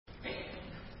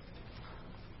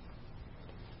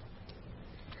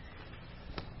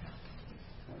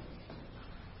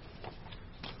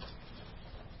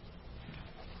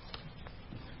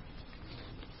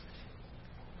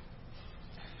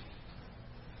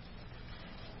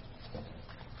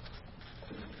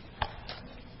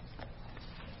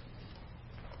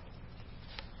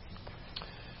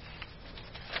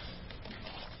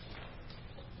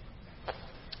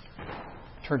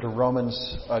Turn to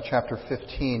Romans chapter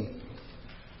 15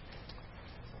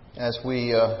 as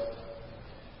we are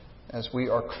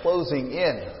closing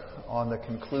in on the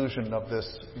conclusion of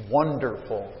this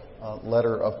wonderful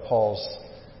letter of Paul's.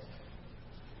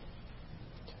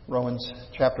 Romans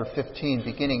chapter 15,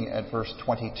 beginning at verse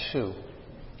 22.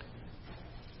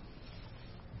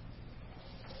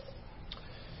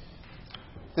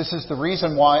 This is the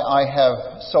reason why I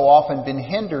have so often been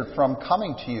hindered from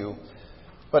coming to you.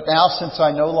 But now, since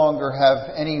I no longer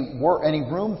have any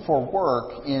room for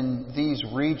work in these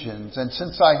regions, and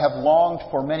since I have longed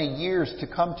for many years to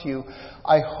come to you,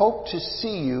 I hope to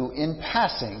see you in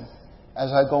passing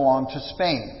as I go on to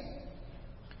Spain,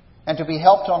 and to be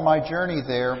helped on my journey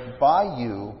there by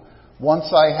you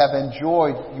once I have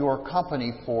enjoyed your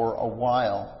company for a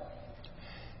while.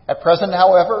 At present,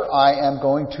 however, I am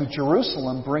going to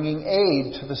Jerusalem, bringing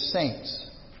aid to the saints.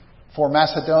 For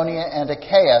Macedonia and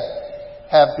Achaia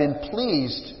have been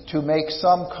pleased to make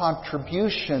some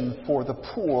contribution for the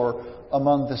poor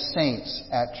among the saints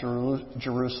at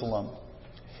Jerusalem.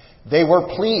 They were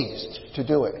pleased to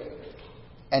do it,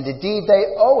 and indeed they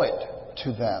owe it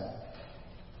to them.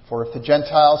 For if the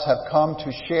Gentiles have come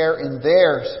to share in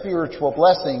their spiritual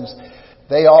blessings,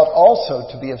 they ought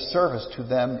also to be of service to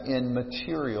them in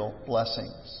material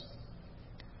blessings.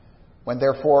 When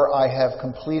therefore I have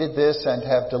completed this and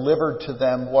have delivered to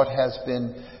them what has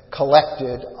been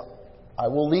collected, I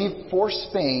will leave for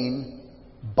Spain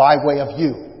by way of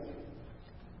you.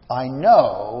 I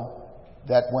know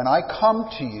that when I come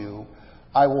to you,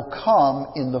 I will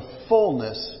come in the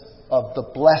fullness of the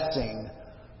blessing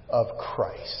of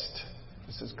Christ.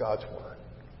 This is God's Word.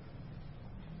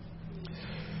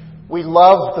 We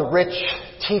love the rich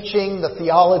teaching, the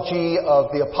theology of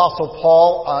the Apostle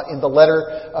Paul in the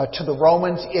letter to the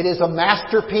Romans. It is a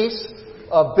masterpiece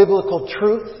of biblical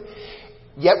truth.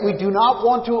 Yet we do not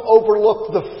want to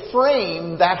overlook the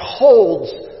frame that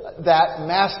holds that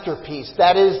masterpiece.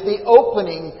 That is the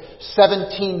opening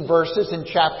 17 verses in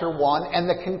chapter 1 and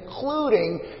the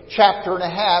concluding chapter and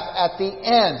a half at the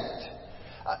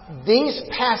end. These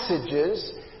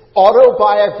passages,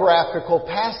 autobiographical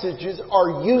passages,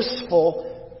 are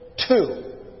useful too.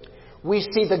 We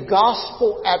see the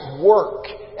gospel at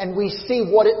work, and we see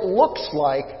what it looks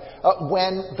like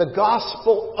when the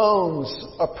gospel owns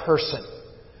a person.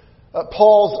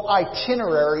 Paul's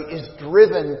itinerary is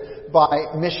driven by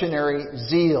missionary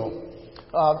zeal.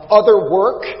 Other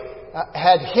work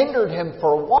had hindered him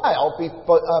for a while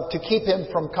to keep him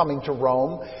from coming to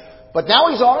Rome. But now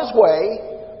he's on his way,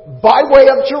 by way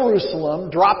of Jerusalem,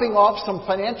 dropping off some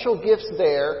financial gifts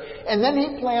there. And then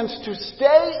he plans to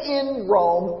stay in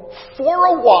Rome for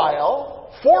a while,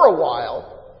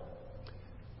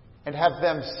 and have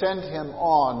them send him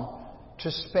on to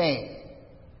Spain.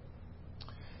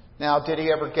 Now, did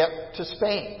he ever get to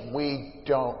Spain? We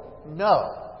don't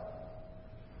know.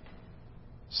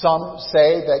 Some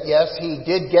say that yes, he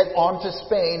did get on to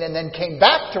Spain and then came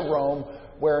back to Rome,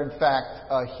 where in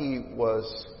fact he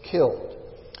was killed.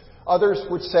 Others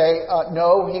would say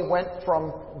no, he went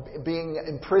from being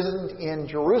imprisoned in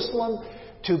Jerusalem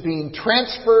to being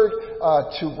transferred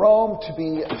to Rome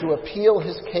to appeal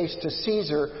his case to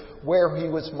Caesar, where he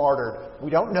was martyred. We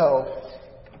don't know,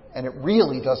 and it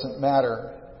really doesn't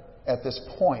matter at this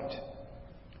point.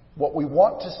 What we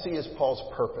want to see is Paul's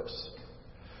purpose.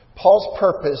 Paul's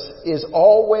purpose is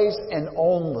always and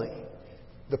only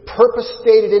the purpose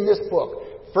stated in this book.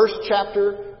 First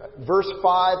chapter, verse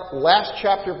 5, last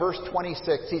chapter, verse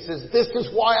 26. He says, "This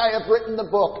is why I have written the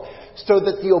book, so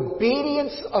that the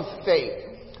obedience of faith,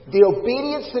 the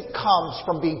obedience that comes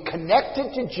from being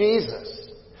connected to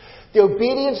Jesus, the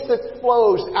obedience that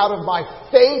flows out of my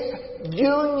faith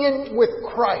union with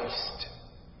Christ,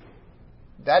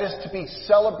 that is to be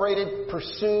celebrated,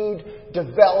 pursued,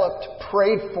 developed,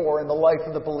 prayed for in the life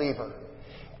of the believer.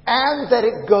 And that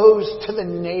it goes to the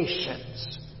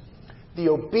nations. The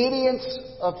obedience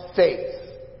of faith.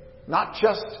 Not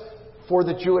just for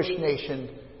the Jewish nation.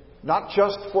 Not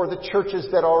just for the churches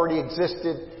that already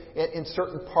existed in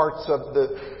certain parts of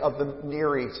the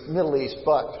Middle East,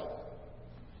 but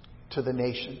to the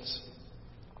nations.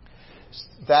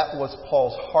 That was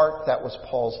Paul's heart. That was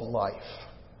Paul's life.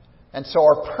 And so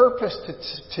our purpose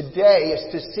today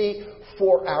is to see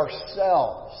for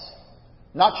ourselves,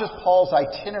 not just Paul's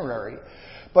itinerary,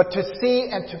 but to see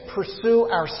and to pursue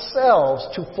ourselves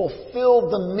to fulfill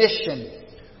the mission,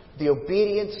 the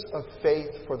obedience of faith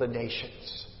for the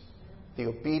nations. The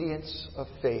obedience of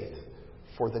faith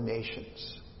for the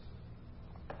nations.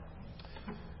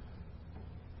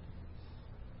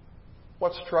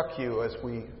 What struck you as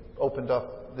we opened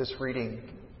up this reading,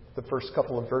 the first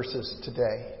couple of verses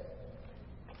today?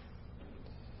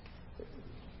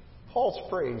 Paul's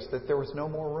phrase that there was no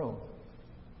more room.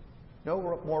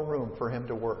 No more room for him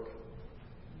to work.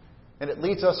 And it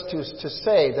leads us to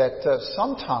say that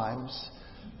sometimes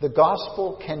the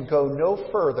gospel can go no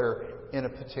further in a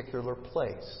particular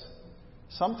place.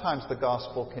 Sometimes the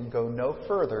gospel can go no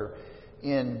further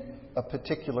in a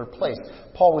particular place.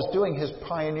 Paul was doing his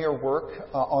pioneer work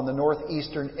on the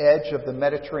northeastern edge of the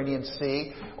Mediterranean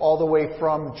Sea, all the way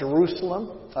from Jerusalem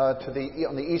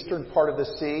on the eastern part of the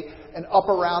sea, and up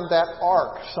around that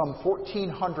arc, some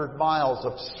 1,400 miles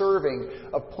of serving,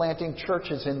 of planting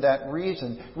churches in that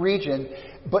region.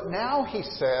 But now he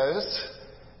says,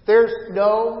 there's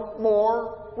no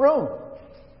more room.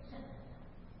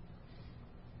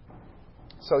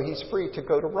 So he's free to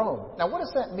go to Rome. Now, what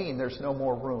does that mean, there's no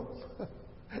more room?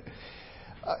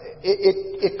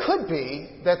 It could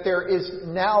be that there is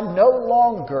now no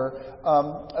longer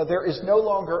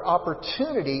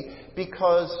opportunity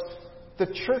because the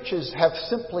churches have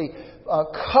simply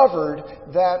covered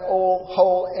that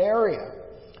whole area.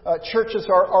 Churches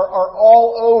are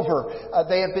all over.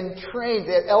 They have been trained.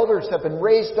 The elders have been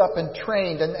raised up and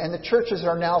trained, and the churches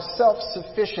are now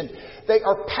self-sufficient. They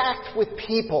are packed with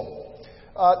people.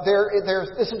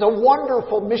 This is a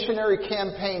wonderful missionary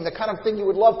campaign, the kind of thing you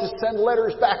would love to send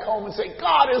letters back home and say,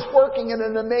 God is working in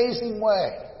an amazing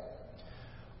way.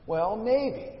 Well,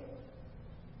 maybe.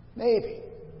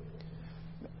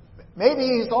 Maybe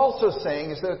he's also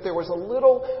saying is that there was a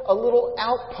little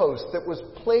outpost that was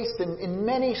placed in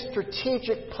many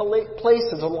strategic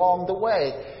places along the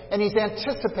way, and he's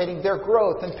anticipating their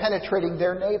growth and penetrating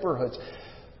their neighborhoods.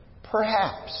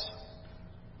 Perhaps.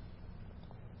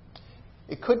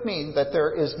 It could mean that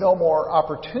there is no more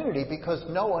opportunity because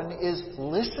no one is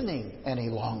listening any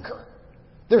longer.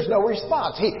 There's no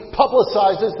response. He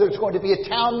publicizes there's going to be a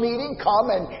town meeting. Come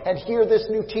and hear this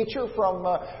new teacher from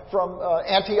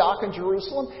Antioch and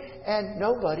Jerusalem. And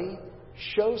nobody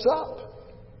shows up.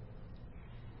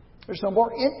 There's no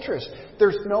more interest.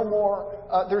 There's no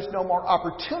more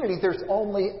opportunity. There's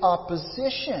only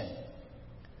opposition.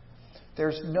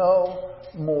 There's no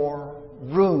more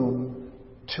room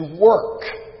to work,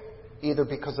 either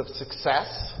because of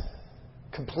success,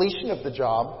 completion of the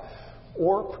job,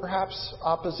 or perhaps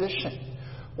opposition.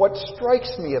 What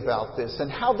strikes me about this and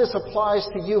how this applies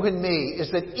to you and me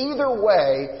is that either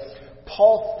way,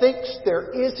 Paul thinks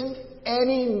there isn't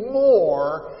any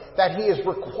more that he is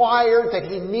required,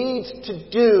 that he needs to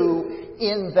do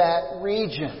in that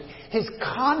region. His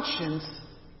conscience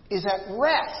is at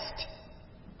rest.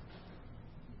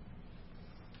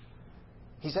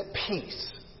 He's at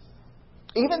peace.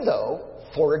 Even though,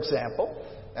 for example,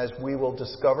 as we will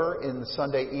discover in the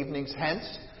Sunday evenings hence,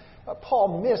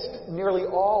 Paul missed nearly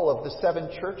all of the 7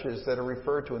 churches that are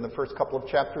referred to in the first couple of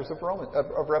chapters of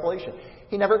Revelation.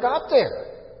 He never got there.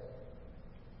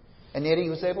 And yet he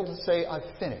was able to say, I've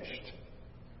finished.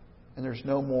 And there's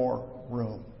no more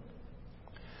room.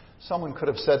 Someone could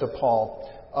have said to Paul,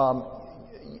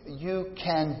 you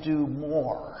can do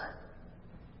more.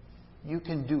 You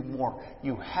can do more.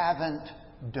 You haven't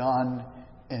done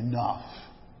enough.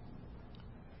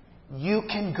 You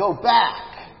can go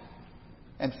back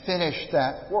and finish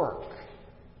that work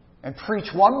and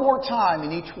preach one more time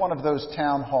in each one of those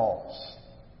town halls.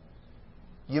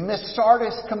 You missed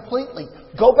Sardis completely.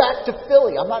 Go back to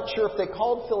Philly. I'm not sure if they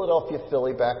called Philadelphia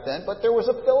Philly back then, but there was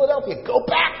a Philadelphia. Go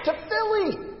back to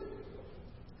Philly.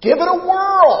 Give it a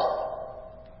whirl.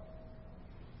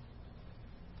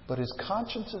 But his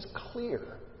conscience is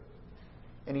clear.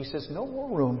 And he says, no more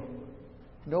room.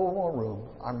 No more room.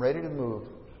 I'm ready to move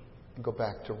and go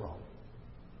back to Rome.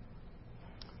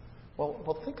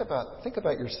 Well, think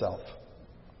about yourself.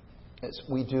 As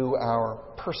we do our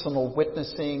personal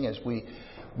witnessing, as we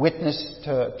witness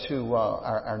to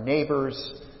our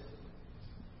neighbors,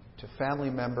 to family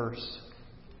members,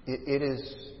 it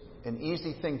is an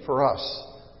easy thing for us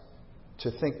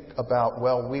to think about,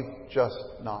 well, we've just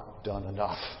not done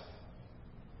enough.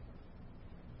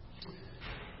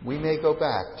 We may go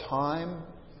back time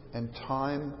and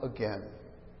time again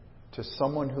to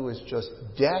someone who is just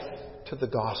deaf to the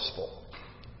gospel.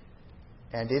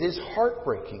 And it is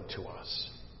heartbreaking to us.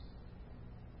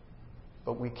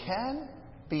 But we can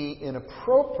be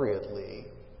inappropriately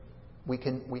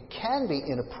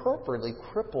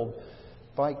crippled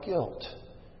by guilt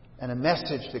and a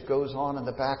message that goes on in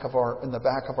the back of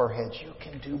our heads. You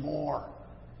can do more.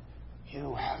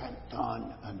 You haven't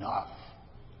done enough.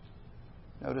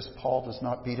 Notice Paul does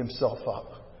not beat himself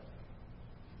up.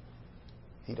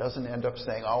 He doesn't end up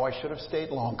saying, oh, I should have stayed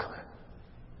longer.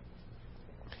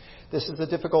 This is the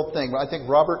difficult thing. I think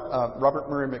Robert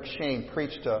Murray McShane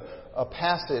preached a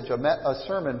passage, a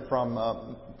sermon from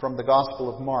the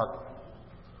Gospel of Mark.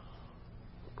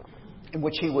 in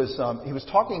which he was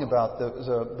talking about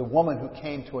the woman who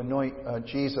came to anoint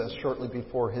Jesus shortly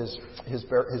before his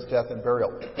death and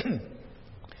burial.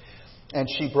 And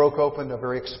she broke open a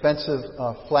very expensive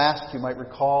flask, you might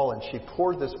recall, and she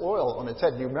poured this oil on its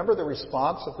head. Do you remember the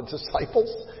response of the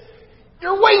disciples?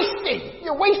 You're wasting!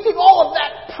 You're wasting all of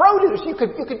that produce. You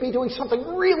could be doing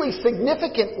something really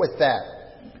significant with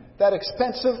that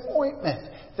expensive ointment.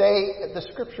 The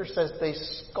scripture says they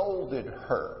scolded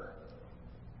her.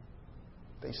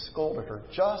 They scolded her,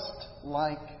 just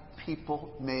like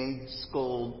people may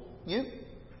scold you.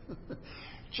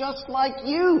 Just like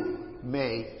you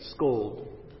may scold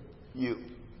you.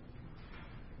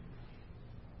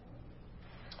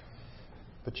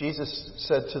 But Jesus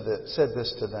said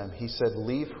this to them. He said,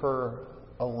 leave her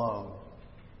alone.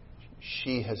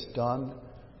 She has done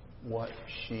what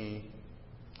she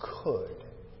could.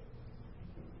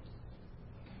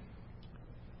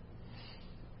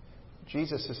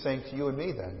 Jesus is saying to you and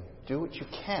me then, do what you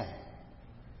can.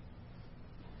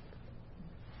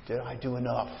 Did I do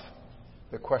enough?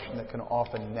 The question that can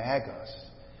often nag us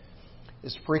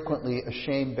is frequently a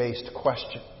shame-based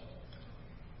question.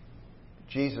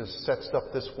 Jesus sets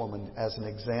up this woman as an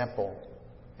example,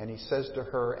 and he says to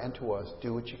her and to us,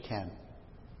 do what you can.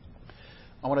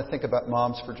 I want to think about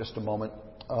moms for just a moment.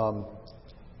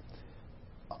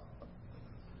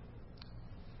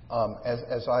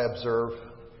 As I observe,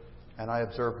 and I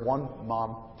observed one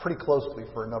mom pretty closely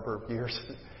for a number of years,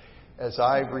 as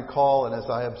I recall and as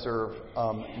I observe,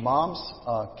 moms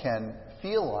can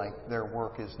feel like their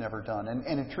work is never done. And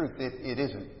in truth, it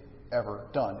isn't ever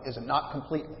done. Is it not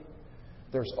completely?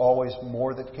 There's always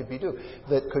more that could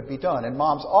be done. And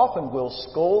moms often will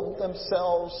scold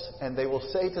themselves and they will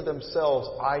say to themselves,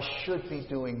 I should be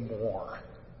doing more.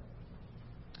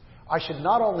 I should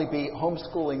not only be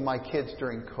homeschooling my kids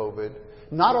during COVID,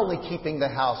 not only keeping the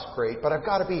house great, but I've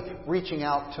got to be reaching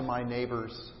out to my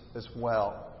neighbors as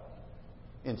well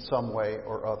in some way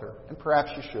or other. And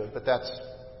perhaps you should, but that's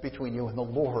between you and the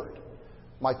Lord.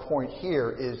 My point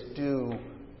here is do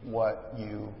what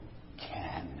you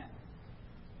can.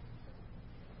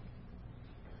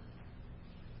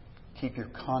 Keep your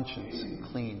conscience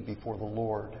clean before the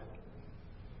Lord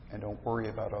and don't worry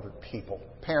about other people.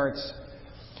 Parents,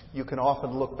 you can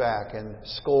often look back and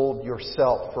scold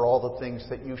yourself for all the things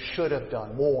that you should have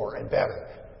done more and better.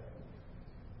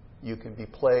 You can be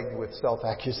plagued with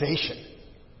self-accusation.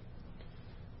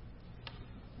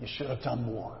 You should have done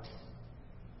more.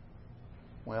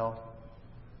 Well,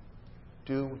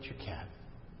 do what you can.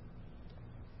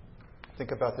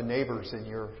 Think about the neighbors in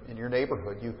your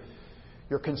neighborhood.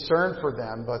 You're concerned for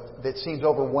them, but it seems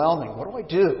overwhelming. What do I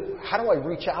do? How do I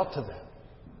reach out to them?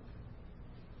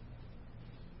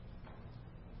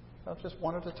 Well, just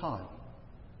one at a time.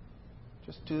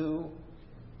 Just do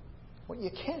what you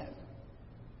can.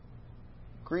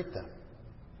 Greet them.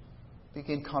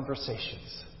 Begin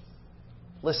conversations.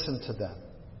 Listen to them.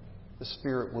 The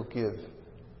Spirit will give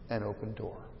an open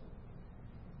door.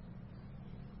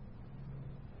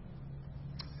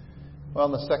 Well,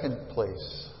 in the second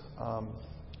place,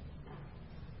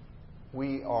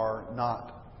 we are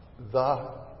not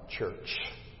the church.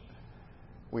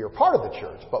 We are part of the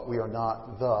church, but we are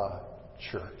not the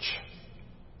church.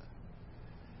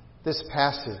 This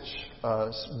passage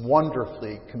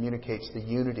wonderfully communicates the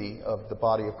unity of the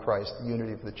body of Christ, the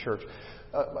unity of the church.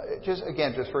 Just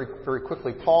very, very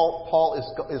quickly, Paul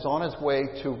is on his way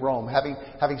to Rome, having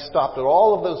stopped at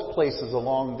all of those places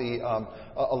along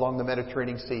the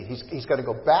Mediterranean Sea. He's got to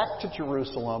go back to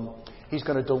Jerusalem. He's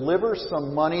going to deliver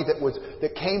some money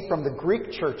that came from the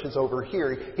Greek churches over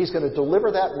here. He's going to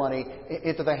deliver that money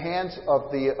into the hands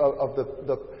of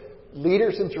the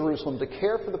leaders in Jerusalem to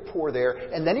care for the poor there.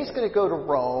 And then he's going to go to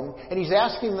Rome, and he's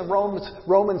asking the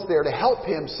Romans there to help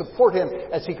him, support him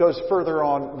as he goes further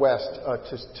on west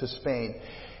to Spain.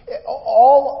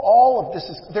 All of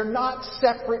this they're not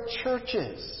separate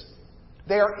churches.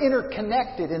 They are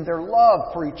interconnected in their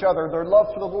love for each other, their love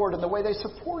for the Lord, and the way they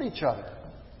support each other.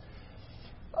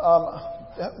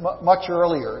 Much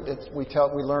earlier,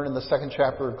 we learn in the second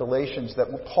chapter of Galatians that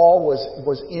Paul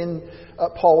was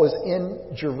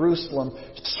in Jerusalem,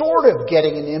 sort of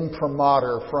getting an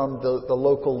imprimatur from the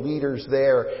local leaders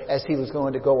there as he was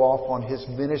going to go off on his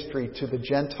ministry to the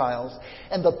Gentiles.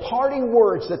 And the parting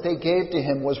words that they gave to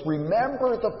him was,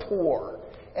 "Remember the poor."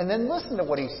 And then listen to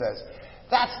what he says.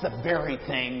 That's the very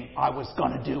thing I was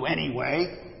going to do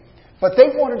anyway. But they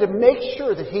wanted to make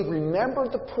sure that he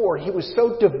remembered the poor. He was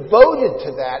so devoted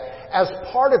to that as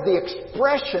part of the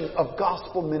expression of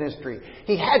gospel ministry.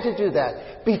 He had to do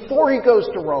that. Before he goes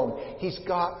to Rome, he's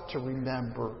got to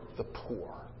remember the poor.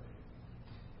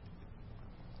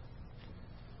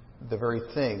 the very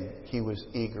thing he was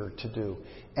eager to do.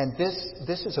 And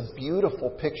this is a beautiful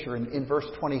picture. In verse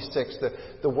 26,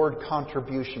 the word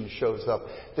contribution shows up.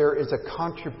 There is a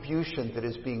contribution that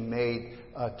is being made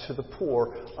to the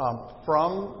poor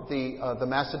from the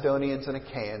Macedonians and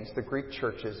Achaeans, the Greek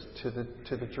churches, to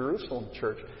the Jerusalem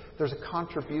church. There's a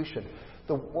contribution.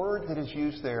 The word that is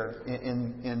used there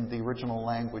in the original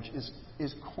language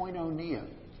is koinonia.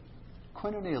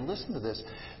 Koinonia, listen to this.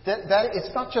 That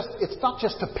it's not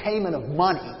just a payment of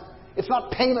money. It's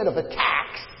not payment of a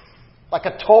tax, like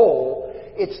a toll.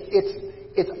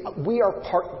 We are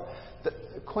part.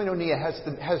 Koinonia has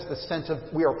the sense of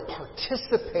we are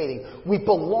participating. We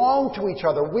belong to each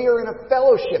other. We are in a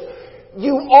fellowship.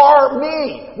 You are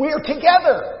me. We are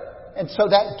together. And so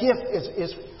that gift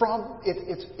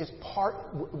is part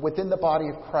within the body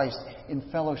of Christ in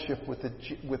fellowship with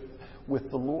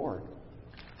the Lord.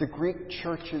 The Greek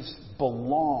churches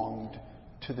belonged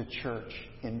to the church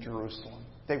in Jerusalem.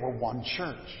 They were one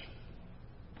church.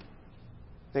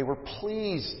 They were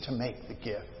pleased to make the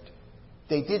gift.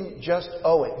 They didn't just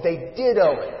owe it. They did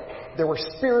owe it. There were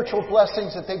spiritual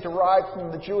blessings that they derived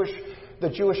from the Jewish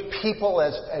people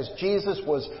as Jesus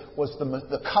was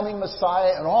the coming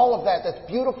Messiah and all of that.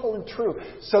 That's beautiful and true.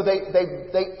 So they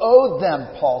owed them,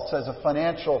 Paul says, a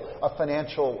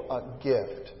financial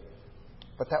gift.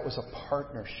 But that was a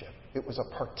partnership. It was a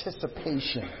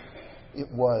participation. It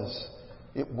was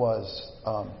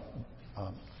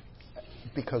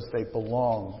because they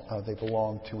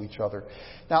belong to each other.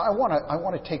 Now I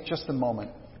want to take just a moment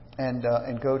and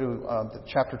go to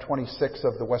chapter 26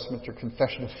 of the Westminster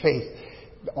Confession of Faith.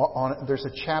 There's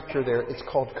a chapter there. It's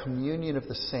called Communion of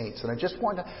the Saints, and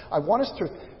I want us to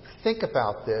think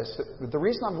about this. The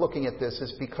reason I'm looking at this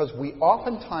is because we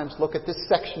oftentimes look at this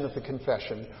section of the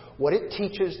confession, what it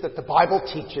teaches, that the Bible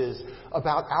teaches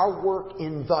about our work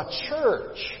in the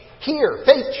church. Here,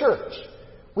 Faith Church.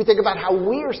 We think about how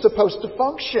we are supposed to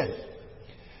function.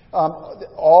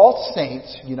 All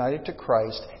saints united to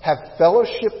Christ have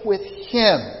fellowship with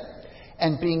Him.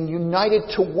 And being united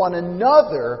to one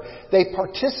another, they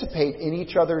participate in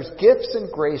each other's gifts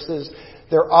and graces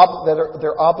they're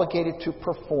obligated to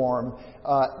perform,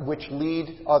 which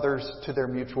lead others to their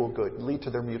mutual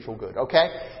good. Okay?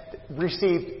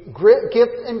 Receive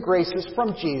gifts and graces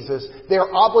from Jesus. They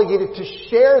are obligated to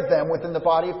share them within the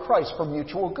body of Christ for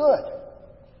mutual good.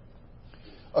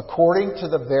 According to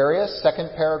the various, second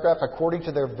paragraph, according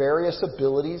to their various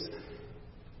abilities,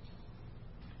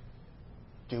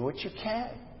 do what you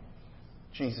can,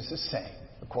 Jesus is saying,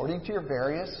 according to your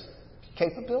various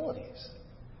capabilities.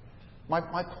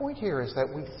 My point here is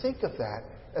that we think of that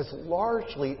as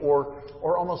largely or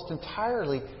almost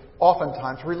entirely,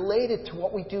 oftentimes, related to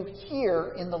what we do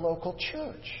here in the local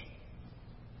church.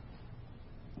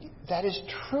 That is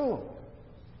true.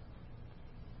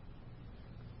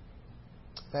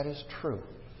 That is true.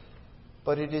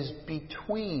 But it is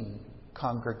between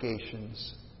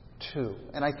congregations too.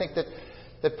 And I think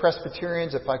that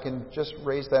Presbyterians, if I can just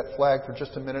raise that flag for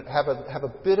just a minute, have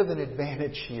a bit of an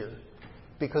advantage here.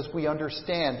 Because we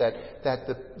understand that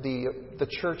the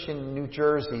church in New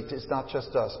Jersey is not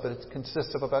just us, but it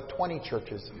consists of about 20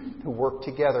 churches who work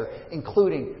together,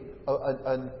 including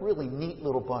a really neat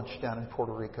little bunch down in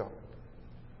Puerto Rico.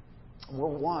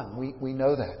 We're one. We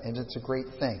know that, and it's a great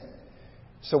thing.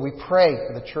 So we pray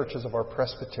for the churches of our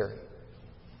presbytery.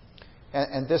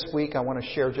 And this week I want to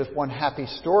share just one happy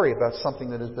story about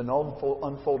something that has been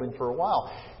unfolding for a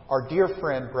while. Our dear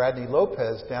friend Bradley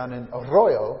Lopez down in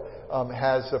Arroyo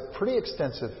has a pretty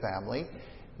extensive family.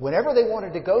 Whenever they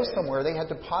wanted to go somewhere, they had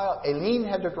to pile. Aileen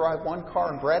had to drive one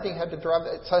car, and Bradley had to drive.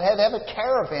 So they had to have a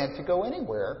caravan to go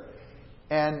anywhere.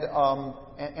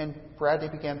 And Bradley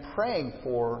began praying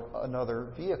for another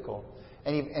vehicle,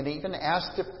 and he even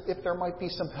asked if there might be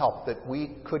some help that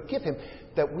we could give him,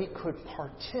 that we could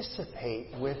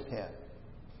participate with him.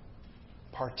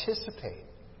 Participate.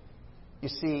 You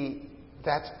see,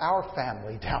 that's our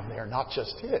family down there, not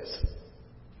just his.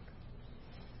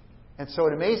 And so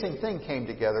an amazing thing came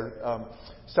together.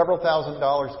 Several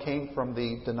 $1,000s came from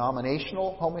the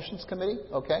denominational Home Missions Committee.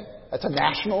 Okay, that's a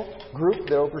national group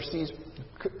that oversees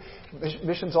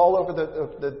missions all over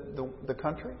the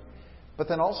country. But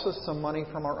then also some money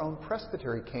from our own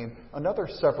presbytery came. Another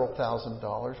several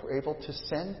 $1,000s were able to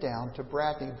send down to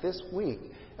Bradley this week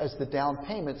as the down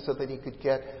payment so that he could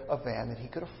get a van that he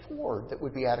could afford that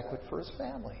would be adequate for his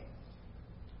family.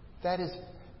 That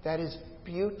is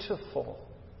beautiful.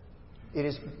 It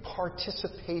is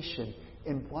participation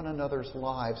in one another's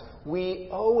lives. We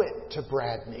owe it to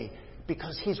Bradley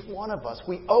because he's one of us.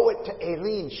 We owe it to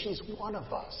Aileen. She's one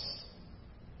of us.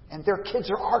 And their kids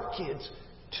are our kids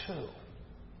too.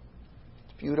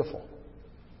 It's beautiful.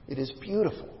 It is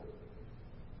beautiful.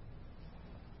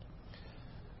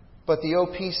 But the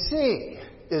OPC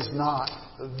is not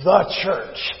the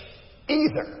church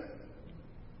either.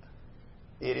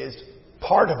 It is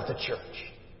part of the church.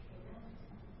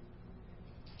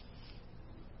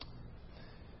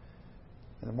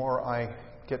 And the more I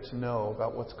get to know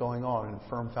about what's going on in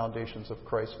Firm Foundations of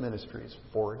Christ Ministries,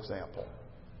 for example,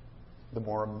 the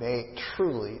more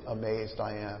truly amazed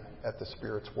I am at the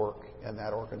Spirit's work in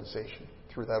that organization,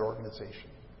 through that organization,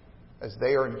 as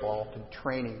they are involved in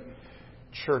training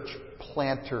church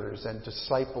planters and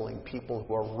discipling people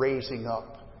who are raising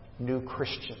up new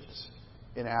Christians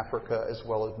in Africa as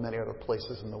well as many other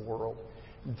places in the world.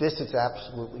 This is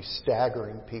absolutely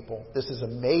staggering, people. This is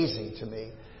amazing to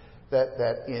me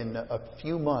that in a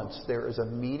few months there is a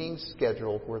meeting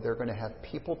scheduled where they're going to have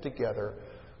people together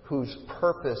whose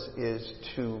purpose is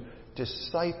to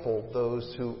disciple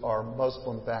those who are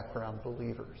Muslim background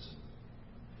believers.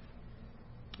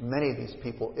 Many of these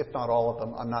people, if not all of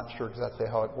them, I'm not sure exactly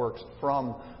how it works,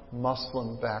 from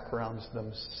Muslim backgrounds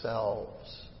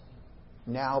themselves,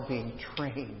 now being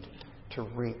trained to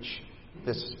reach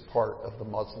this part of the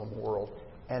Muslim world.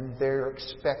 And they're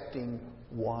expecting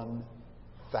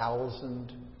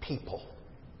 1,000 people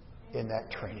in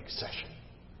that training session.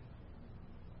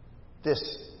 This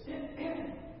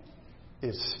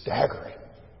is staggering.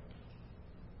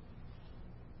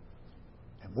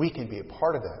 And we can be a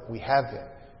part of that. We have been.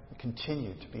 We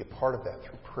continue to be a part of that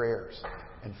through prayers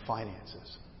and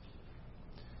finances.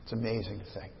 It's an amazing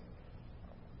thing.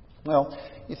 Well,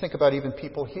 you think about even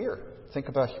people here. Think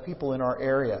about people in our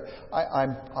area.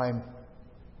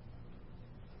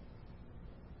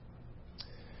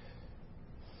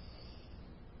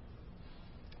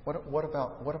 What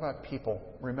about people?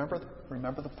 Remember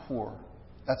the poor.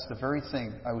 That's the very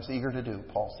thing I was eager to do,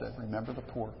 Paul said. Remember the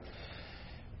poor.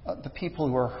 The people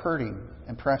who are hurting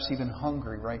and perhaps even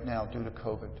hungry right now due to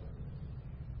COVID.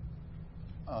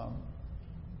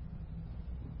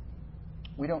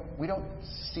 We don't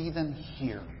see them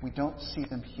here. We don't see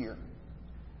them here.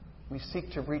 We seek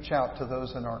to reach out to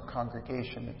those in our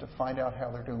congregation and to find out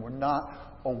how they're doing. We're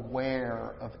not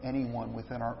aware of anyone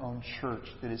within our own church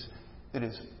that is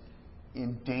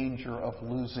in danger of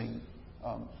losing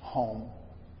home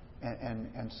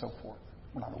and so forth.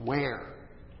 We're not aware.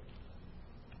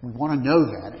 We want to know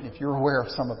that, and if you're aware of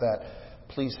some of that,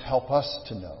 please help us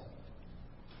to know.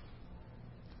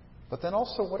 But then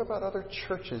also, what about other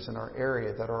churches in our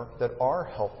area that are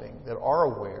helping, that are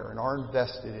aware and are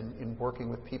invested in working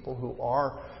with people who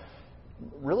are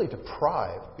really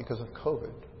deprived because of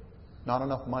COVID? Not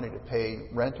enough money to pay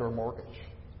rent or mortgage.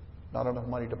 Not enough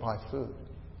money to buy food.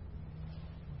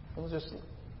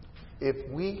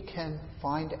 If we can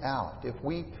find out, if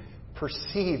we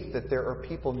perceive that there are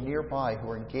people nearby who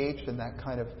are engaged in that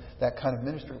kind of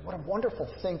ministry, what a wonderful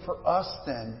thing for us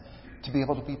then to be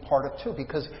able to be part of too,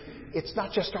 because it's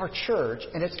not just our church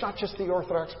and it's not just the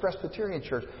Orthodox Presbyterian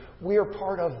Church. We are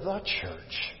part of the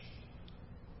church.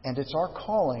 And it's our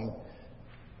calling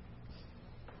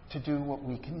to do what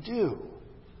we can do.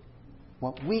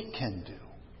 What we can do.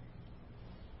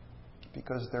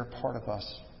 Because they're part of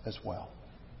us as well.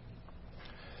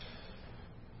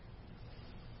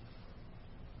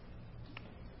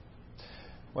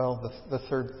 Well, the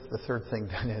third thing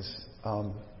then is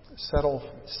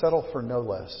settle for no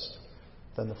less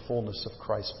than the fullness of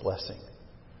Christ's blessing.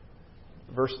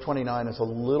 Verse 29 is a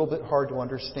little bit hard to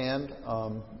understand.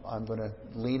 I'm going to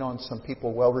lean on some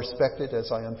people well respected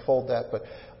as I unfold that, but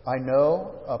I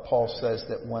know Paul says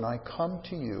that when I come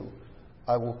to you,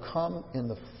 I will come in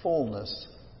the fullness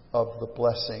of the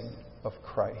blessing of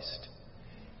Christ.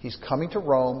 He's coming to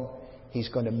Rome. He's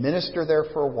going to minister there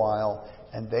for a while,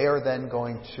 and they are then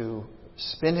going to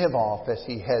spin him off as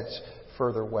he heads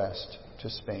further west to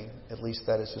Spain. At least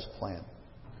that is his plan.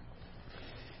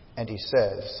 And he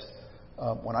says,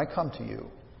 when I come to you,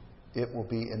 it will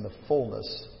be in the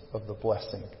fullness of the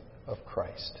blessing of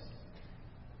Christ.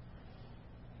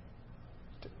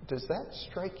 Does that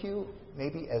strike you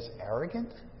maybe as arrogant?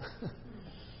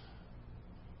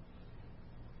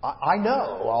 I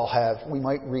know we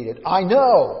might read it, I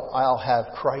know I'll have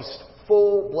Christ's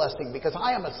full blessing because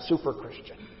I am a super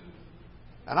Christian.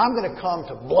 And I'm going to come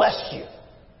to bless you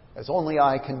as only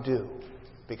I can do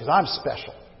because I'm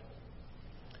special.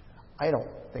 I don't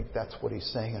think that's what he's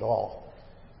saying at all.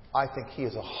 I think he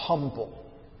is a humble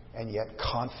and yet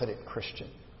confident Christian.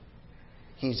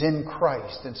 He's in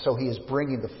Christ, and so he is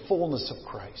bringing the fullness of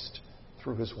Christ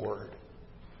through his word.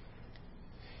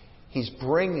 He's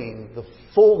bringing the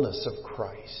fullness of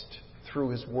Christ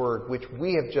through his word, which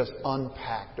we have just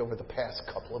unpacked over the past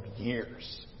couple of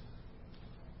years.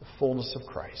 The fullness of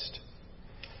Christ.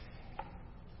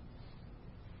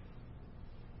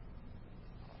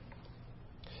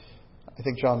 I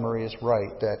think John Murray is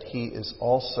right that he is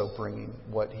also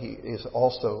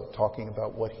talking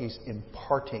about what he's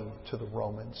imparting to the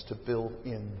Romans to build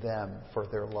in them for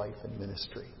their life and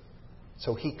ministry.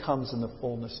 So he comes in the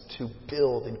fullness to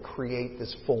build and create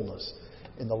this fullness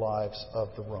in the lives of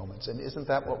the Romans. And isn't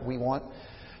that what we want?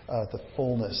 The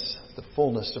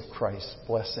fullness of Christ's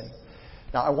blessing.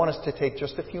 Now I want us to take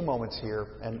just a few moments here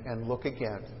and look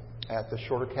again at the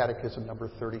Shorter Catechism number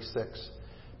 36.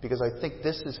 Because I think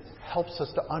this helps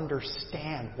us to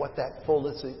understand what that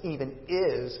fullness even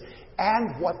is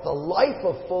and what the life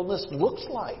of fullness looks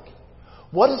like.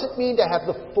 What does it mean to have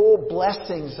the full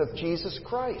blessings of Jesus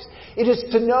Christ? It is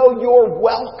to know you're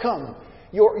welcome.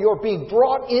 You're being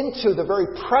brought into the very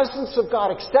presence of God,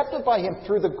 accepted by Him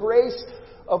through the grace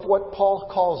of what Paul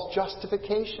calls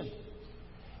justification.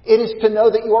 It is to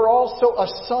know that you are also a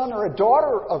son or a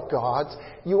daughter of God's.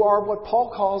 You are what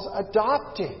Paul calls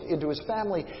adopted into His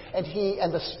family, and He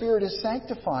and the Spirit is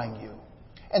sanctifying you.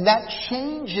 And that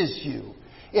changes you.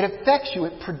 It affects you.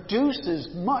 It produces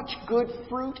much good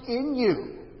fruit in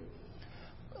you.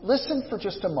 Listen for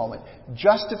just a moment.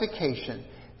 Justification,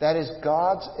 that is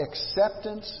God's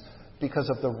acceptance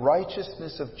because of the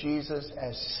righteousness of Jesus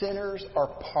as sinners are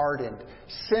pardoned.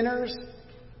 Sinners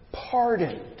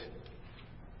pardoned.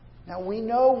 Now we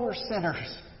know we're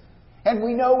sinners, and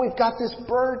we know we've got this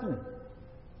burden.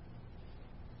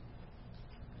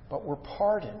 But we're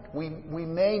pardoned. We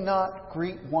may not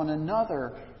greet one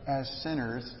another as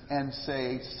sinners and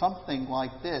say something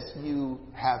like this: you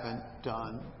haven't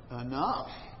done enough.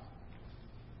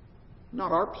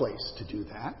 Not our place to do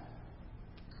that.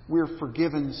 We're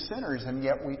forgiven sinners, and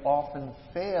yet we often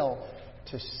fail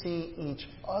to see each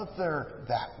other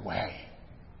that way.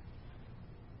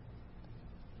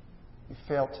 We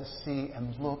fail to see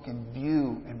and look and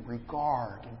view and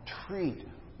regard and treat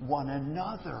one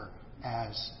another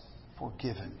as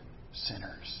forgiven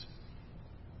sinners.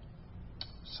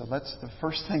 So the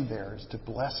first thing there is to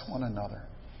bless one another.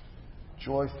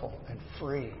 Joyful and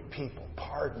free people,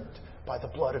 pardoned by the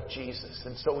blood of Jesus.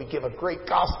 And so we give a great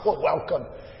gospel welcome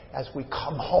as we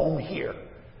come home here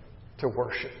to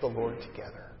worship the Lord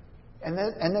together. And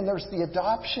then there's the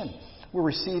adoption. We're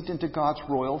received into God's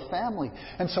royal family.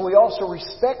 And so we also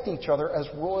respect each other as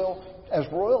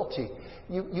royalty.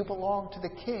 You belong to the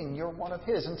King. You're one of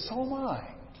His. And so am I.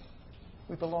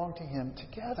 We belong to Him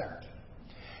together.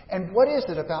 And what is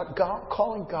it about God,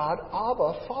 calling God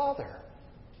Abba, Father?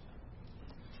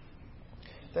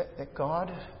 That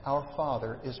God, our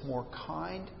Father, is more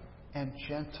kind and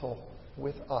gentle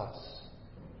with us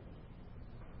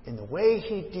in the way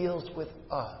He deals with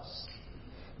us.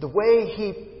 The way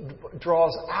He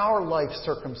draws our life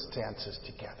circumstances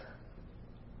together.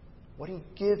 What He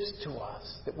gives to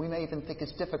us that we may even think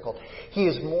is difficult. He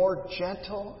is more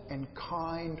gentle and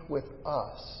kind with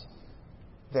us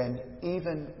than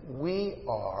even we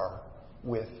are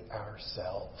with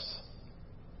ourselves.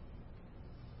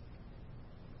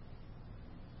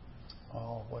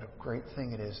 Oh, what a great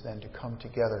thing it is then to come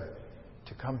together.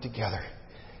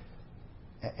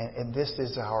 And this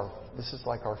is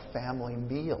like our family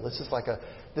meal. This is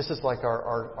like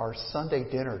our Sunday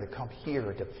dinner, to come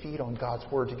here to feed on God's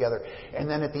Word together. And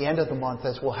then at the end of the month,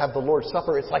 as we'll have the Lord's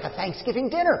Supper, it's like a Thanksgiving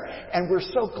dinner. And we're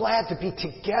so glad to be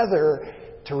together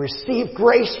to receive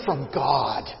grace from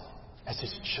God as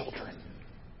His children.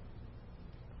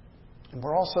 And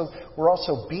we're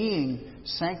also being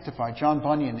sanctified. John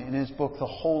Bunyan, in his book The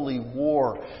Holy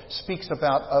War, speaks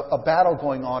about a battle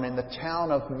going on in the town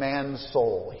of Man's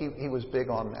Soul. He was big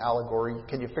on allegory.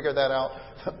 Can you figure that out?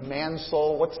 Man's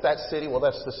Soul, what's that city? Well,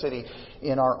 that's the city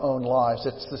in our own lives.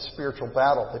 It's the spiritual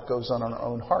battle that goes on in our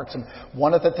own hearts. And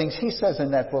one of the things he says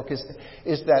in that book is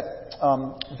that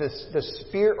the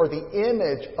sphere or the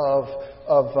image of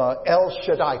El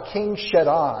Shaddai, King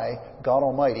Shaddai, God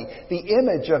Almighty, the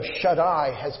image of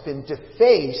Shaddai has been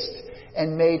defaced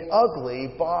and made ugly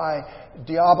by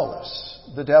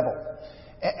Diabolus, the devil.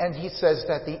 And he says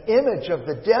that the image of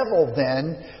the devil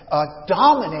then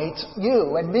dominates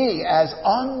you and me as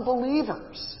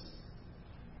unbelievers.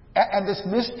 And this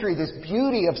mystery, this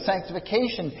beauty of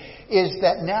sanctification is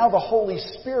that now the Holy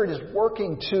Spirit is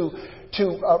working to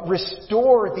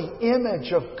restore the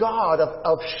image of God,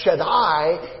 of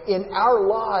Shaddai in our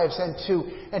lives, and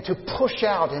to push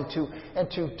out and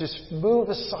to just move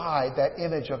aside that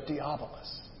image of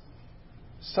Diabolus,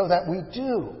 so that we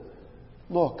do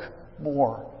look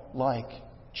more like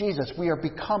Jesus. We are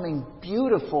becoming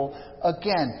beautiful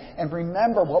again. And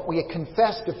remember what we had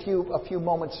confessed a few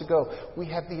moments ago. We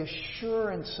have the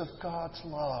assurance of God's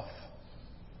love.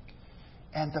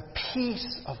 and the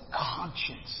peace of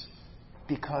conscience,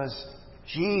 because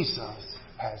Jesus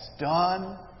has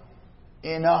done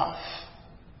enough.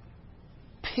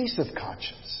 Peace of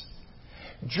conscience.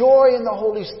 Joy in the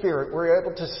Holy Spirit. We're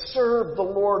able to serve the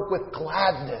Lord with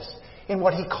gladness in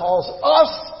what He calls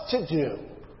us to do.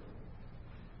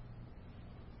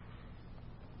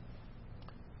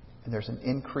 And there's an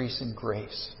increase in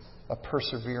grace, a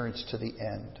perseverance to the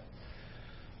end.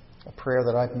 A prayer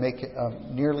that I make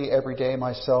nearly every day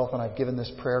myself, and I've given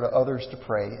this prayer to others to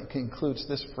pray. It includes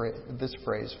this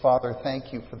phrase: Father,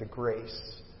 thank you for the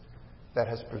grace that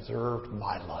has preserved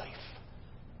my life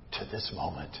to this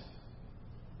moment.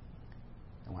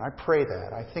 And when I pray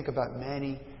that, I think about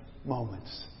many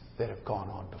moments that have gone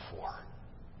on before.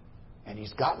 And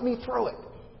He's gotten me through it.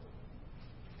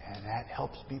 And that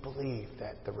helps me believe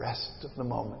that the rest of the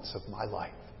moments of my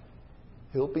life,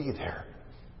 He'll be there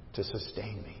to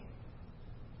sustain me.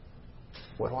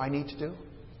 What do I need to do?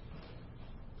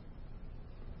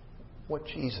 What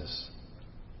Jesus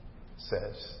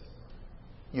says,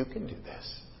 you can do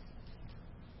this.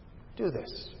 Do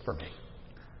this for me.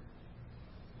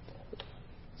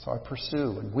 So I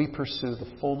pursue, and we pursue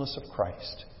the fullness of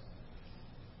Christ,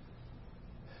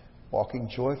 walking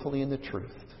joyfully in the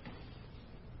truth,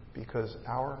 because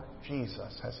our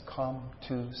Jesus has come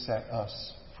to set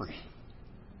us free.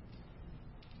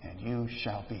 And you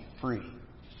shall be free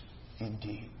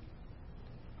indeed.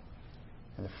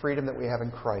 And the freedom that we have in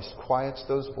Christ quiets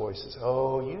those voices.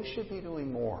 Oh, you should be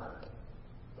doing more.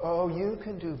 Oh, you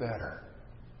can do better.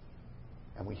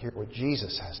 And we hear what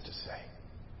Jesus has to say.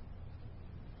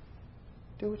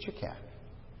 Do what you can.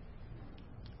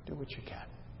 Do what you can.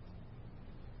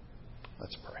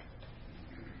 Let's pray.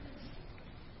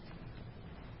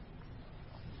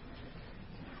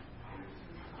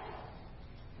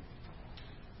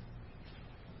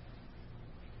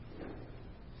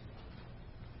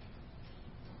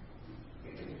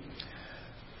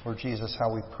 Lord Jesus,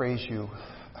 how we praise You,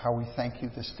 how we thank You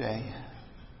this day,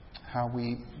 how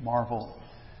we marvel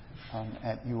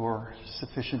at Your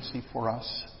sufficiency for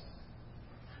us.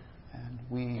 And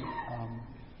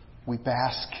we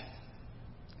bask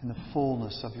in the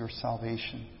fullness of Your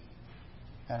salvation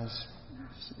as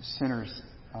sinners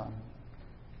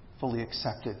fully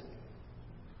accepted,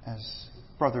 as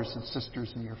brothers and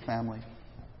sisters in Your family,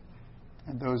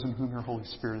 and those in whom Your Holy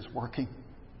Spirit is working.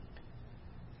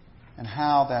 And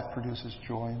how that produces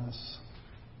joy in us.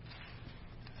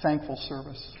 Thankful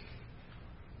service.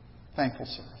 Thankful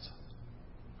service.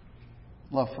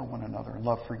 Love for one another and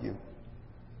love for You.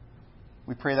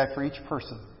 We pray that for each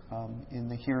person in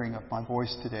the hearing of my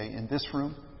voice today, in this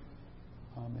room,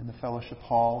 in the fellowship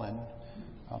hall, and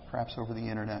perhaps over the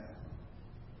internet,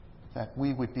 that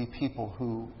we would be people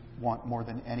who want more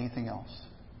than anything else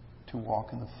to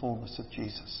walk in the fullness of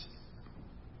Jesus.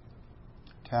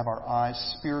 To have our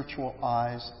eyes, spiritual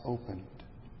eyes, opened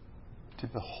to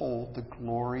behold the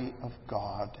glory of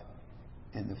God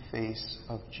in the face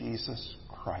of Jesus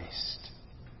Christ.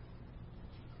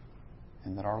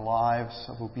 And that our lives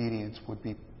of obedience would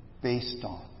be based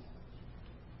on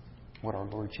what our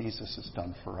Lord Jesus has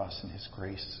done for us in His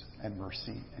grace and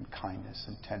mercy and kindness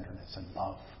and tenderness and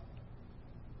love.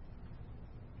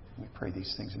 We pray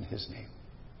these things in His name.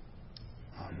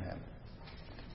 Amen.